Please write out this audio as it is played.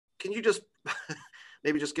can you just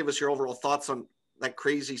maybe just give us your overall thoughts on that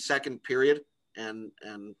crazy second period and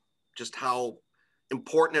just how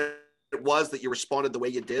important it was that you responded the way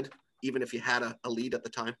you did, even if you had a lead at the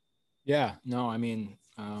time? Yeah, no, I mean,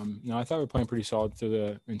 no, I thought we were playing pretty solid through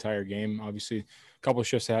the entire game. Obviously, a couple of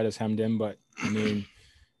shifts had us hemmed in, but I mean,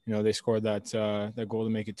 they scored that goal to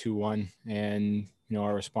make it 2-1, and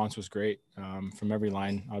our response was great from every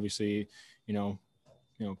line. Obviously,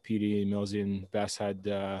 PD, Millsy, and Bess had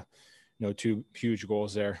two huge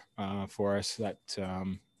goals there for us that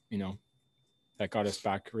that got us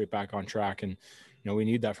right back on track, and we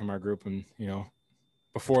need that from our group. And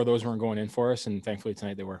before, those weren't going in for us, and thankfully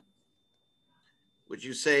tonight they were. Would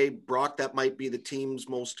you say, Brock, that might be the team's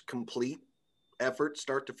most complete effort,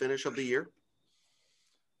 start to finish, of the year?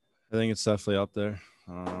 I think it's definitely up there.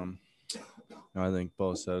 I think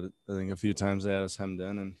both said it. I think a few times they had us hemmed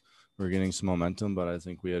in and we're getting some momentum, but I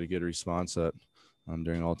think we had a good response that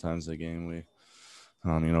during all times of the game. We,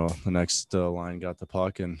 the next line got the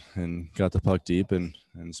puck and got the puck deep and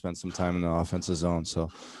spent some time in the offensive zone. So,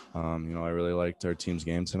 I really liked our team's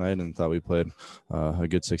game tonight and thought we played a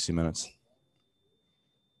good 60 minutes.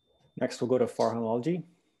 Next, we'll go to Farhan Alji.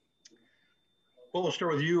 Well, we'll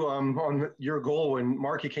start with you on your goal. When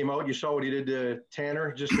Marky came out, you saw what he did to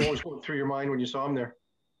Tanner. Just what was going through your mind when you saw him there?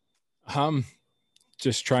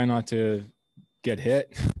 Just try not to get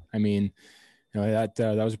hit. I mean, that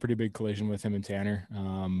was a pretty big collision with him and Tanner.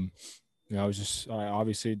 I was just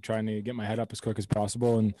obviously trying to get my head up as quick as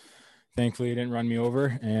possible, and thankfully he didn't run me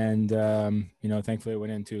over, and thankfully it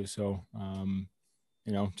went in too. So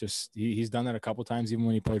just he's done that a couple times even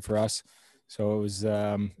when he played for us. So it was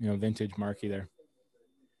vintage Marky there.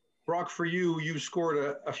 Brock, for you, you've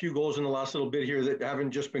scored a few goals in the last little bit here that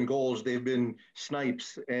haven't just been goals, they've been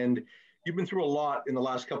snipes. And you've been through a lot in the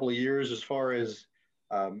last couple of years as far as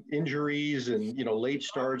injuries and, late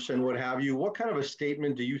starts and what have you. What kind of a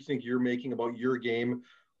statement do you think you're making about your game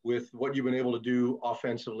with what you've been able to do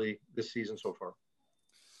offensively this season so far?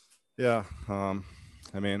 Yeah.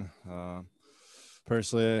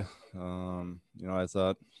 Personally, I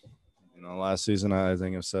thought, last season, I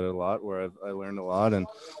think I've said it a lot where I learned a lot, and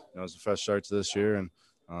it was a fresh start to this year, and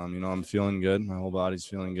I'm feeling good. My whole body's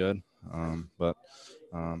feeling good, but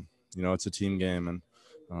it's a team game, and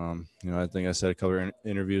I think I said a couple of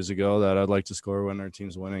interviews ago that I'd like to score when our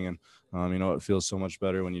team's winning, and it feels so much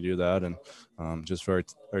better when you do that, and just for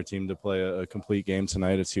our team to play a complete game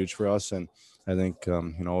tonight, it's huge for us, and I think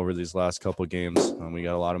over these last couple of games, we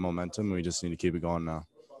got a lot of momentum. We just need to keep it going now.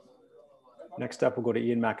 Next up, we'll go to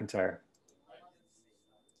Ian McIntyre.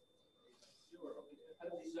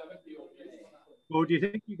 Well, do you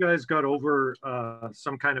think you guys got over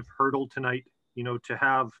some kind of hurdle tonight, to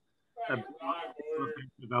have a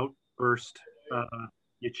outburst?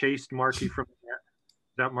 You chased Marky from the net.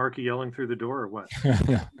 Is that Marky yelling through the door or what?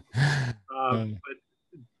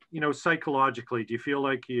 But, psychologically, do you feel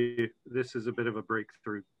like this is a bit of a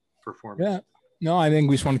breakthrough performance? Yeah. No, I think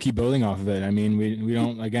we just want to keep building off of it. I mean, we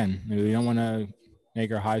don't want to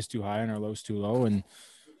make our highs too high and our lows too low. And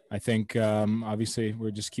I think, obviously,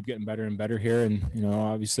 we're just keep getting better and better here. And,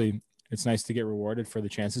 obviously, it's nice to get rewarded for the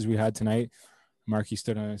chances we had tonight. Marky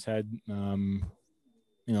stood on his head, a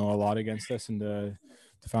lot against us, and to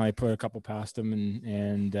finally put a couple past him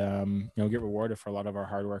and get rewarded for a lot of our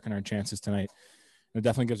hard work and our chances tonight. It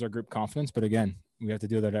definitely gives our group confidence. But, again, we have to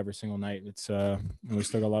do that every single night. It's we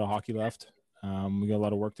still got a lot of hockey left. We got a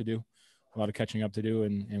lot of work to do, a lot of catching up to do,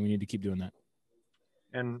 and we need to keep doing that.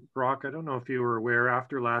 And Brock, I don't know if you were aware,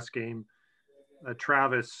 after last game,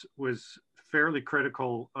 Travis was fairly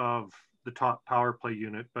critical of the top power play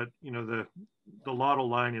unit, but the Lotto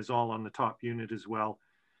line is all on the top unit as well.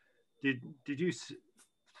 Did you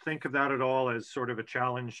think of that at all as sort of a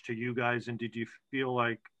challenge to you guys, and did you feel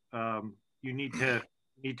like you need to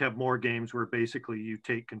have more games where basically you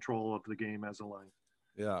take control of the game as a line?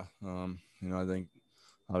 Yeah, I think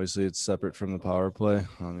obviously it's separate from the power play.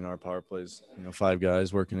 Our power play is 5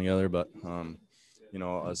 guys working together, but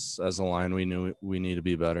us as a line, we knew we need to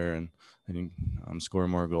be better and I think score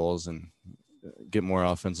more goals and get more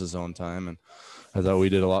offensive zone time. And I thought we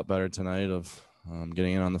did a lot better tonight of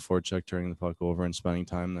getting in on the forecheck, turning the puck over, and spending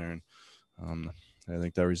time there. And I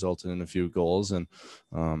think that resulted in a few goals. And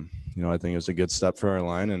I think it was a good step for our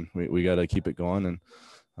line, and we got to keep it going and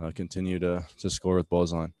continue to score with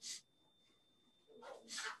Boeser on.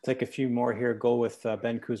 Take a few more here. Go with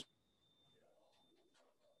Ben Kuzma.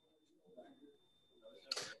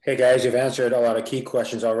 Hey guys, you've answered a lot of key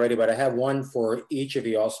questions already, but I have one for each of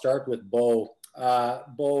you. I'll start with Bo.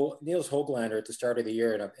 Niels Hoglander at the start of the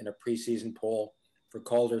year in a preseason poll for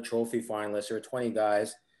Calder Trophy finalists. There were 20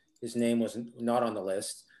 guys. His name was not on the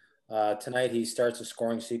list. Tonight, he starts a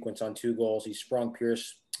scoring sequence on 2 goals. He sprung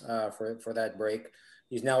Pierce for that break.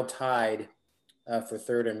 He's now tied for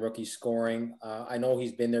third in rookie scoring. I know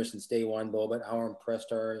he's been there since day one, Bo, but how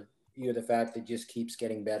impressed are you with the fact that it just keeps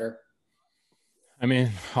getting better? I mean,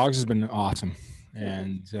 Hogs has been awesome.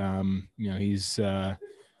 And, he's not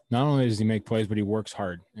only does he make plays, but he works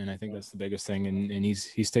hard. And I think that's the biggest thing. And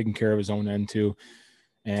he's taking care of his own end too.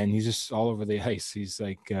 And he's just all over the ice. He's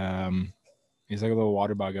like a little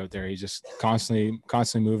water bug out there. He's just constantly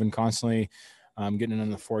moving, constantly getting in on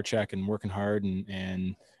the forecheck and working hard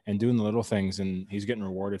and doing the little things. And he's getting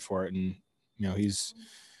rewarded for it. And, he's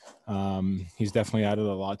definitely added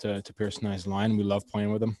a lot to Pierce and I's line. We love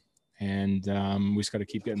playing with him. And we just got to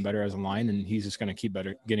keep getting better as a line. And he's just going to keep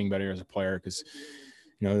getting better as a player because,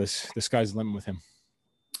 this sky's the limit with him.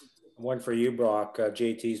 One for you, Brock.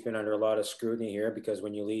 JT's been under a lot of scrutiny here because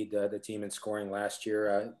when you lead the team in scoring last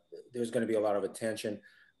year, there's going to be a lot of attention.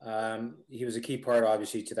 He was a key part,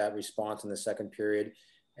 obviously, to that response in the second period.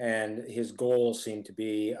 And his goals seem to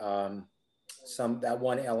be that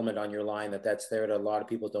one element on your line that's there that a lot of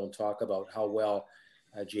people don't talk about, how well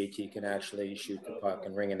JT can actually shoot the puck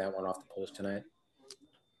and ring in that one off the post tonight.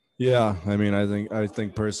 Yeah, I mean, I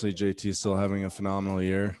think personally JT is still having a phenomenal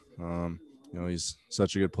year. He's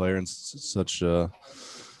such a good player and such a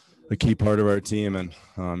key part of our team. And,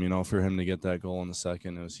 for him to get that goal in the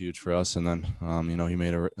second, it was huge for us. And then, he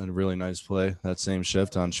made a really nice play that same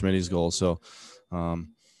shift on Schmidt's goal. So,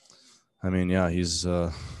 he's,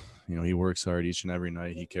 he works hard each and every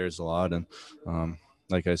night. He cares a lot. And,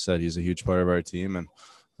 like I said, he's a huge part of our team. And,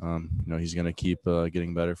 he's going to keep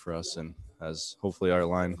getting better for us. And as hopefully our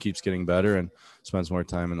line keeps getting better and spends more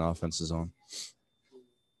time in the offensive zone.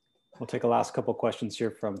 We'll take a last couple of questions here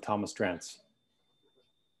from Thomas Drance.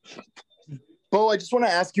 Bo, I just want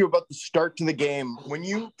to ask you about the start to the game. When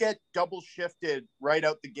you get double shifted right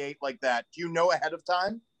out the gate like that, do you know ahead of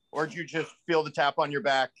time or do you just feel the tap on your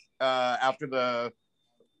back after the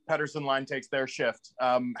Pettersson line takes their shift?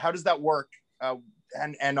 How does that work?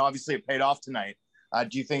 And obviously it paid off tonight.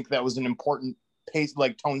 Do you think that was an important pace,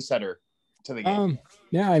 tone setter to the game?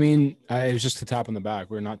 Yeah, I mean, it was just the tap on the back.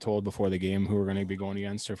 We're not told before the game who we're going to be going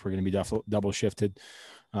against or if we're going to be double shifted.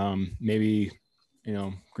 Maybe,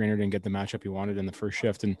 Grainer didn't get the matchup he wanted in the first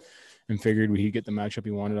shift and figured he'd get the matchup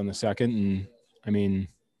he wanted on the second. And I mean,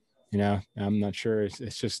 I'm not sure.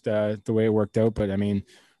 It's just the way it worked out. But I mean,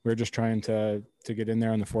 we're just trying to get in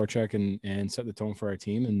there on the forecheck and set the tone for our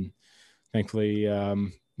team. And thankfully,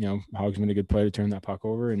 Hogs made a good play to turn that puck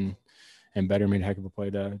over and Better made a heck of a play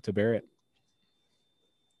to bury it.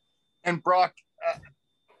 And Brock,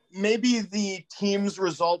 maybe the team's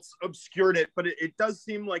results obscured it, but it does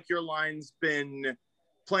seem like your line's been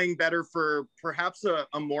playing better for perhaps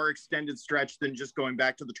a more extended stretch than just going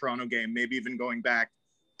back to the Toronto game, maybe even going back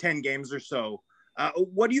 10 games or so.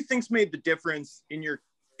 What do you think's made the difference in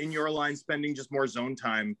your line spending just more zone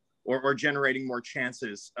time or generating more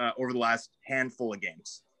chances over the last handful of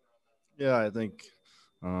games? Yeah, I think,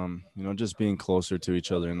 just being closer to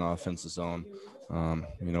each other in the offensive zone,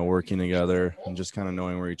 working together and just kind of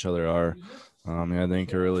knowing where each other are. I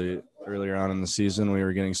think earlier on in the season, we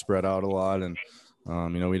were getting spread out a lot and,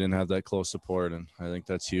 we didn't have that close support. And I think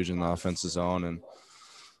that's huge in the offensive zone.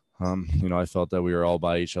 And, I felt that we were all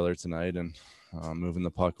by each other tonight and moving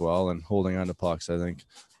the puck well and holding on to pucks. I think,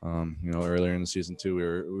 earlier in the season too, we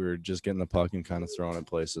were just getting the puck and kind of throwing it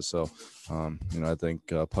places. So, I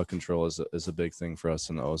think puck control is a big thing for us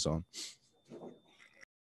in the O zone.